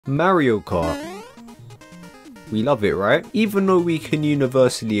Mario Kart. We love it, right? Even though we can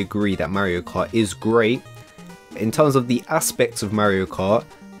universally agree that Mario Kart is great, in terms of the aspects of Mario Kart,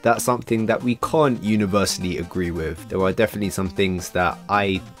 that's something that we can't universally agree with. There are definitely some things that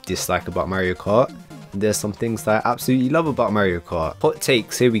I dislike about Mario Kart. There's some things that I absolutely love about Mario Kart. Hot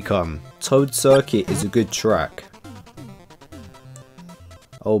takes, here we come. Toad Circuit is a good track.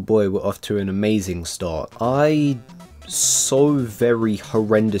 Oh boy, we're off to an amazing start. I so very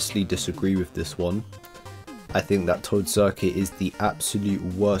horrendously disagree with this one. I think that Toad Circuit is the absolute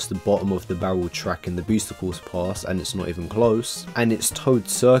worst bottom of the barrel track in the Booster Course Pass, and it's not even close. And it's Toad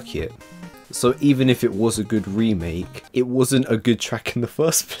Circuit. So even if it was a good remake, it wasn't a good track in the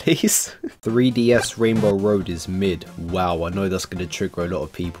first place. 3DS Rainbow Road is mid. Wow, I know that's going to trigger a lot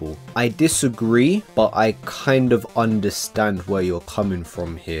of people. I disagree, but I kind of understand where you're coming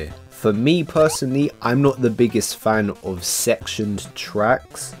from here. For me personally, I'm not the biggest fan of sectioned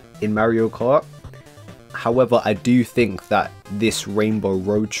tracks in Mario Kart. However, I do think that this Rainbow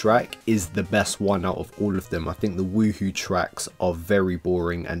Road track is the best one out of all of them. I think the Woohoo tracks are very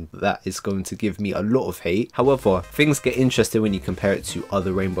boring, and that is going to give me a lot of hate. However, things get interesting when you compare it to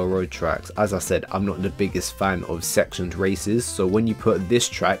other Rainbow Road tracks. As I said, I'm not the biggest fan of sectioned races, so when you put this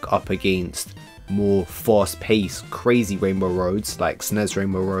track up against more fast-paced, crazy Rainbow Roads like SNES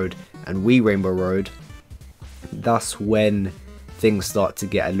Rainbow Road and Wii Rainbow Road, that's when things start to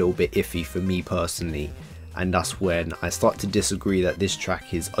get a little bit iffy for me personally. And that's when I start to disagree that this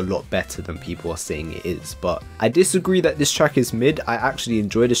track is a lot better than people are saying it is. But I disagree that this track is mid. I actually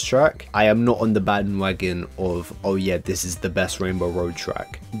enjoy this track. I am not on the bandwagon of, oh yeah, this is the best Rainbow Road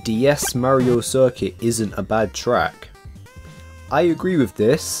track. DS Mario Circuit isn't a bad track. I agree with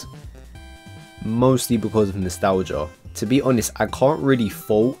this, mostly because of nostalgia. To be honest, I can't really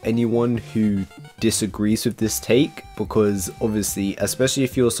fault anyone who disagrees with this take, because obviously, especially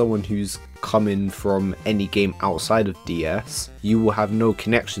if you're someone who's coming from any game outside of DS, you will have no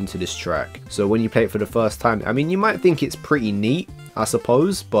connection to this track. So when you play it for the first time, I mean, you might think it's pretty neat, I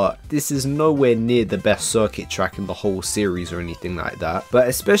suppose, but this is nowhere near the best circuit track in the whole series or anything like that. But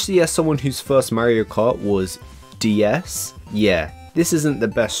especially as someone whose first Mario Kart was DS, yeah, this isn't the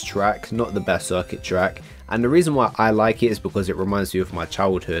best track, not the best circuit track. And the reason why I like it is because it reminds me of my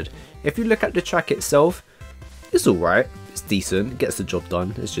childhood. If you look at the track itself, it's alright, it's decent, it gets the job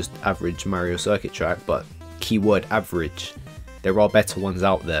done. It's just average Mario circuit track, but keyword average. There are better ones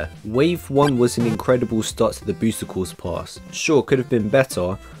out there. Wave 1 was an incredible start to the Booster Course Pass. Sure, could have been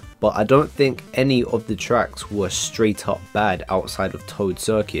better, but I don't think any of the tracks were straight up bad outside of Toad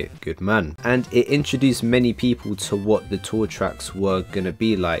Circuit. Good man. And it introduced many people to what the tour tracks were gonna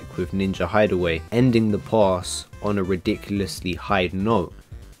be like, with Ninja Hideaway ending the pass on a ridiculously high note.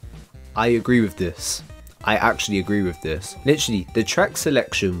 I agree with this. I actually agree with this. Literally, the track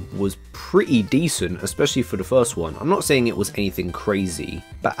selection was pretty decent, especially for the first one. I'm not saying it was anything crazy,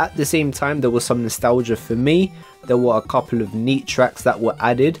 but at the same time, there was some nostalgia for me. There were a couple of neat tracks that were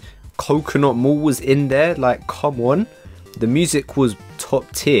added. Coconut Mall was in there, like, come on. The music was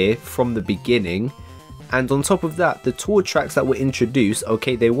top tier from the beginning. And on top of that, the tour tracks that were introduced,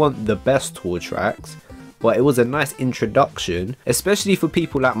 okay, they weren't the best tour tracks, but it was a nice introduction, especially for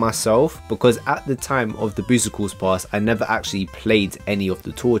people like myself, because at the time of the Booster Course Pass, I never actually played any of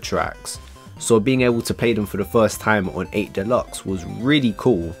the tour tracks. So being able to play them for the first time on 8 Deluxe was really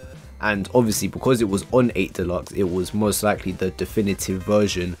cool. And obviously, because it was on 8 Deluxe, it was most likely the definitive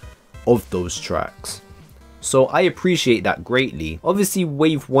version of those tracks. So I appreciate that greatly. Obviously,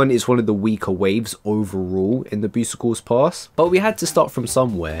 Wave 1 is one of the weaker waves overall in the Booster Course Pass, but we had to start from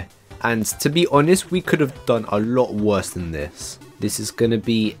somewhere. And to be honest, we could have done a lot worse than this. This is going to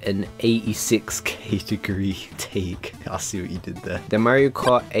be an 86 category take. I see what you did there. The Mario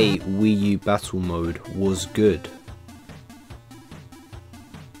Kart 8 Wii U battle mode was good.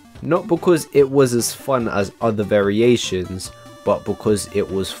 Not because it was as fun as other variations, but because it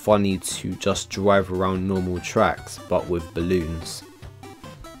was funny to just drive around normal tracks, but with balloons.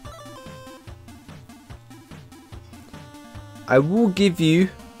 I will give you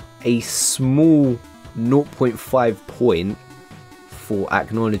a small 0.5 point for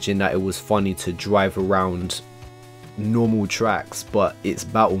acknowledging that it was funny to drive around normal tracks, but it's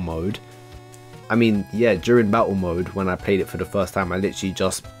battle mode. I mean, yeah, during battle mode, when I played it for the first time, I literally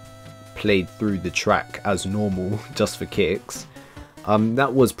just played through the track as normal, just for kicks.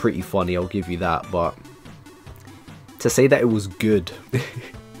 That was pretty funny, I'll give you that, but to say that it was good,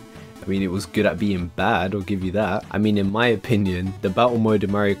 I mean, it was good at being bad, I'll give you that. I mean, in my opinion, the battle mode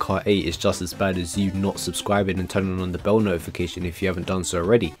in Mario Kart 8 is just as bad as you not subscribing and turning on the bell notification if you haven't done so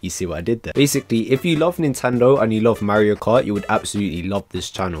already. You see what I did there? Basically, if you love Nintendo and you love Mario Kart, you would absolutely love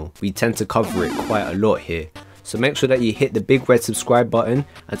this channel. We tend to cover it quite a lot here. So make sure that you hit the big red subscribe button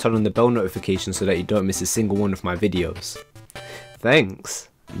and turn on the bell notification so that you don't miss a single one of my videos. Thanks.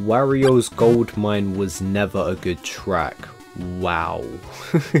 Wario's Gold Mine was never a good track. Wow.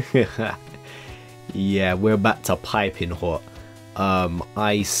 Yeah, we're back to piping hot.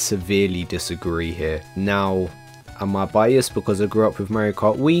 I severely disagree here. Now, am I biased because I grew up with Mario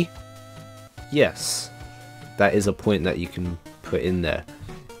Kart Wii? Yes, that is a point that you can put in there.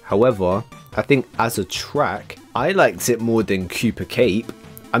 However, I think as a track, I liked it more than Cooper Cape.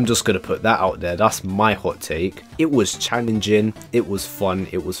 I'm just gonna put that out there. That's my hot take. It was challenging, it was fun,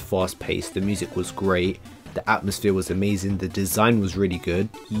 it was fast paced, the music was great. The atmosphere was amazing, the design was really good.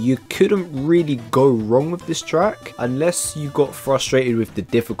 You couldn't really go wrong with this track unless you got frustrated with the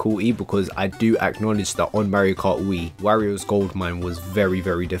difficulty, because I do acknowledge that on Mario Kart Wii, Wario's Gold Mine was very,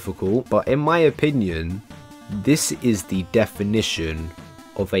 very difficult. But in my opinion, this is the definition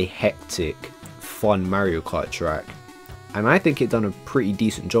of a hectic, fun Mario Kart track. And I think it done a pretty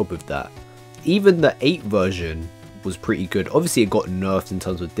decent job with that. Even the 8 version was pretty good. Obviously it got nerfed in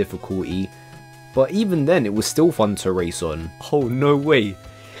terms of difficulty, but even then, it was still fun to race on. Oh, no way.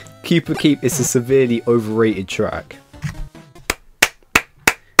 Cooper Cape is a severely overrated track.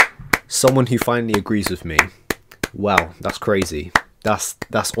 Someone who finally agrees with me. Wow, that's crazy. That's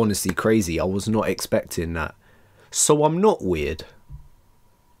honestly crazy. I was not expecting that. So I'm not weird.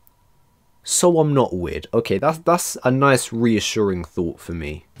 Okay, that's a nice reassuring thought for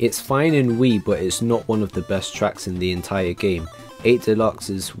me. It's fine in Wii, but it's not one of the best tracks in the entire game. 8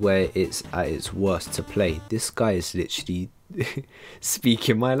 Deluxe is where it's at its worst to play. This guy is literally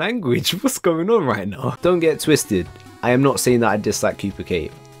speaking my language. What's going on right now? Don't get twisted. I am not saying that I dislike Cooper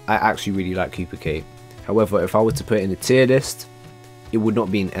Cape. I actually really like Cooper Cape. However, if I were to put it in a tier list, it would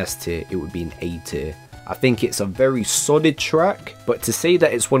not be an S tier, it would be an A tier. I think it's a very solid track, but to say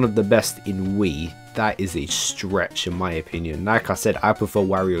that it's one of the best in Wii, that is a stretch in my opinion. Like I said, I prefer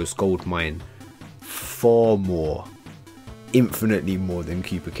Wario's Gold Mine far more, infinitely more than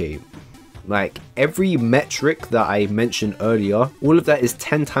Cooper Cape. Like every metric that I mentioned earlier, all of that is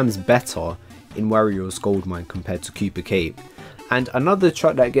 10 times better in Wario's Gold Mine compared to Cooper Cape. And another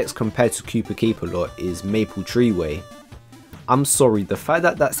track that gets compared to Cooper Cape a lot is Maple Treeway. I'm sorry, the fact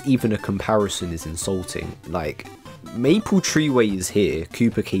that that's even a comparison is insulting. Like, Maple Treeway is here,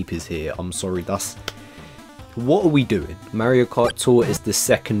 Cooper Cape is here. I'm sorry, that's... What are we doing? Mario Kart Tour is the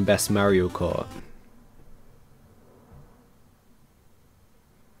second best Mario Kart.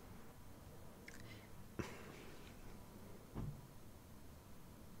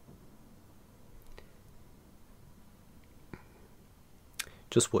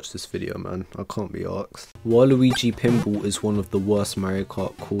 Just watch this video, man. I can't be arsed. Waluigi Pinball is one of the worst Mario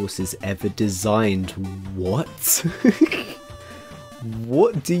Kart courses ever designed. What?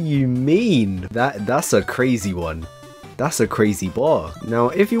 What do you mean? That's a crazy one. That's a crazy bar. Now,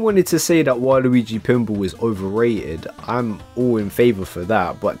 if you wanted to say that Waluigi Pinball is overrated, I'm all in favour for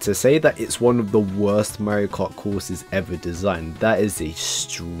that. But to say that it's one of the worst Mario Kart courses ever designed, that is a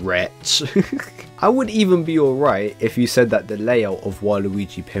stretch. I would even be alright if you said that the layout of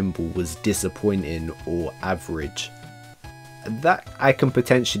Waluigi Pinball was disappointing or average. That I can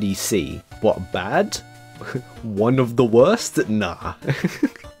potentially see. But bad? One of the worst? Nah.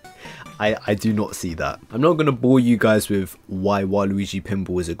 I do not see that. I'm not going to bore you guys with why Waluigi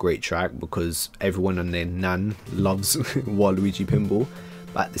Pinball is a great track, because everyone and their nan loves Waluigi Pinball.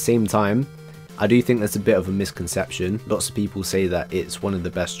 But at the same time, I do think there's a bit of a misconception. Lots of people say that it's one of the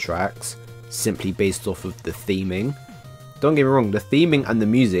best tracks simply based off of the theming. Don't get me wrong, the theming and the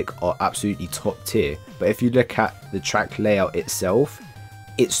music are absolutely top tier. But if you look at the track layout itself,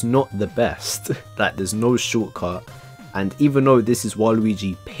 it's not the best. Like, there's no shortcut. And even though this is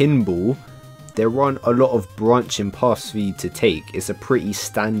Waluigi Pinball, there aren't a lot of branching paths for you to take. It's a pretty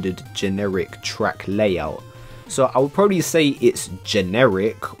standard generic track layout. So I would probably say it's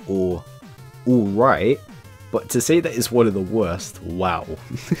generic or alright, but to say that it's one of the worst, wow.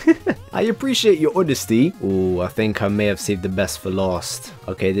 I appreciate your honesty. Oh, I think I may have saved the best for last.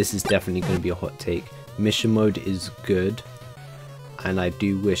 Okay, this is definitely going to be a hot take. Mission mode is good, and I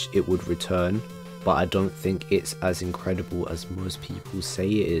do wish it would return, but I don't think it's as incredible as most people say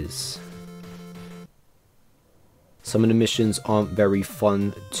it is. Some of the missions aren't very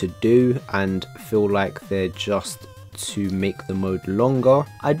fun to do and feel like they're just to make the mode longer.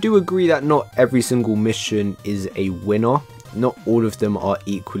 I do agree that not every single mission is a winner. Not all of them are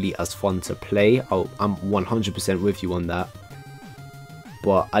equally as fun to play. I'm 100% with you on that.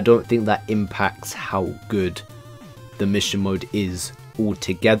 But I don't think that impacts how good the mission mode is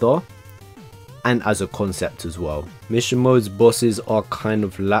altogether, and as a concept as well. Mission mode's bosses are kind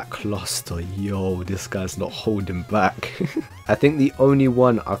of lackluster. Yo, this guy's not holding back. I think the only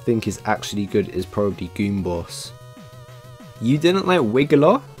one I think is actually good is probably Goon Boss. You didn't like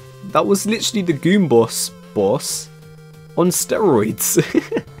Wiggler? That was literally the Goon Boss on steroids.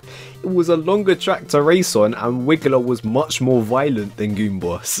 It was a longer track to race on, and Wiggler was much more violent than Goon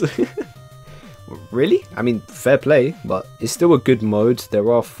Boss. Really? I mean, fair play, but it's still a good mode. There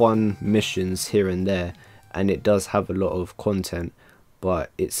are fun missions here and there, and it does have a lot of content,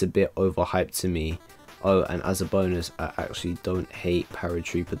 but it's a bit overhyped to me. Oh, and as a bonus, I actually don't hate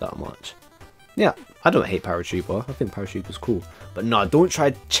Paratrooper that much. Yeah, I don't hate Paratrooper. I think Paratrooper's cool. But nah, don't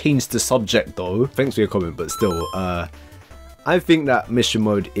try to change the subject though. Thanks for your comment, but still, I think that mission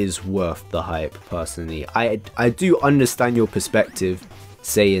mode is worth the hype, personally. I do understand your perspective,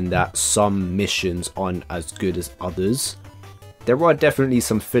 saying that some missions aren't as good as others. There are definitely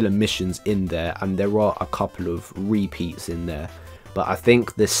some filler missions in there, and there are a couple of repeats in there, but I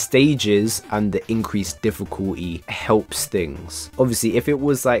think the stages and the increased difficulty helps things. Obviously, if it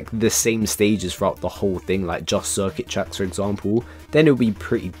was like the same stages throughout the whole thing, like just circuit tracks for example, then it would be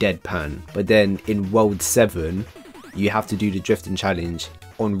pretty deadpan. But then in World 7, you have to do the drifting challenge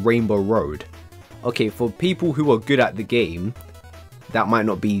on Rainbow Road. Okay, for people who are good at the game, that might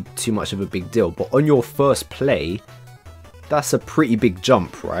not be too much of a big deal, but on your first play, that's a pretty big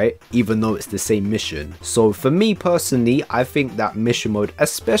jump, right? Even though it's the same mission. So for me personally, I think that mission mode,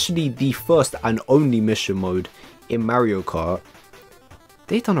 especially the first and only mission mode in Mario Kart,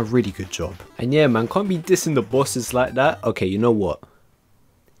 they've done a really good job. And yeah, man, can't be dissing the bosses like that. Okay, you know what?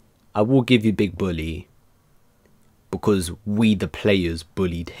 I will give you Big Bully, because we the players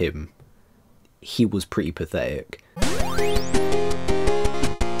bullied him. He was pretty pathetic.